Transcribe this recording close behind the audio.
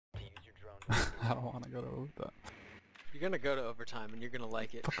I don't want to go to overtime. You're gonna go to overtime and you're gonna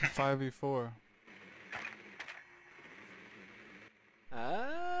like it. Fucking 5v4.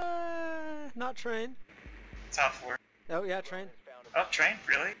 Not train. Top 4. Oh yeah, train. Oh, train?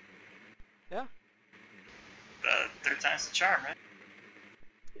 Really? Yeah. Third time's the charm, right?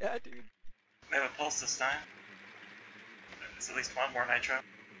 Yeah, dude. They have a pulse this time. There's at least one more nitro.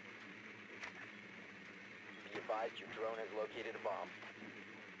 Be advised your drone has located a bomb.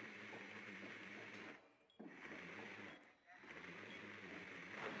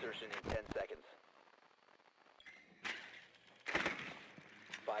 Insertion in 10 seconds.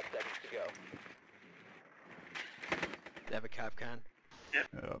 5 seconds to go. They have a Capcan. Yep.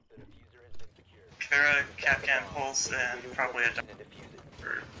 The diffuser has been secured. Kara, Capcan, Pulse, and probably a And defuse it.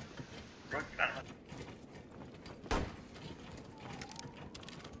 or Rook, I don't know.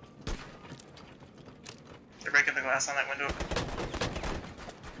 They're breaking the glass on that window.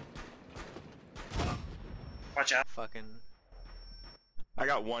 Watch out. Fucking. I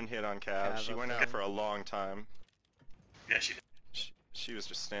got one hit on Cav. Cav, She went okay. out for a long time. Yeah, she did. She was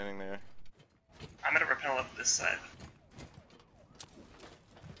just standing there. I'm gonna rappel up this side.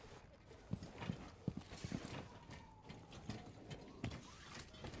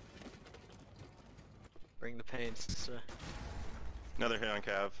 Bring the pain, sister. Another hit on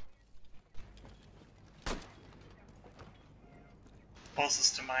Cav. Pulse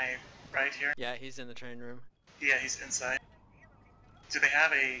is to my right here. Yeah, he's in the train room. Yeah, he's inside. Do they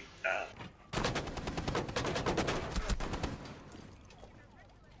have a,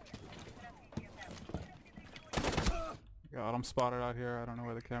 God, I'm spotted out here. I don't know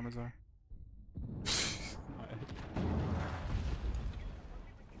where the cameras are.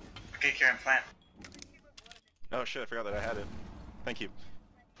 okay, Karen, plant. Oh shit, I forgot that I had it. Thank you.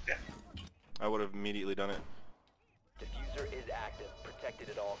 Yeah. I would have immediately done it. Diffuser is active. Protected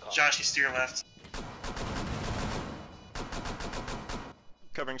at all costs. Josh, he's to your left.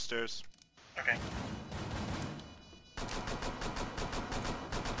 Covering stairs. Okay.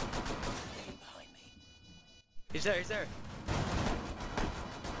 He's there, he's there.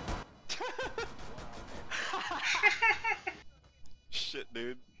 Shit,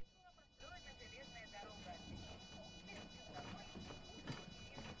 dude.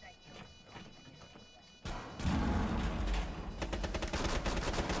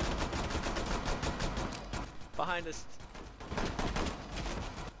 Behind us.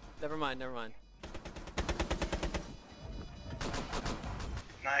 Never mind, never mind.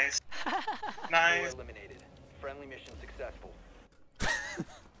 Nice. Four Nice. eliminated. Friendly mission successful.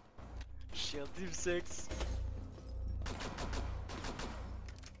 Shield Team 6.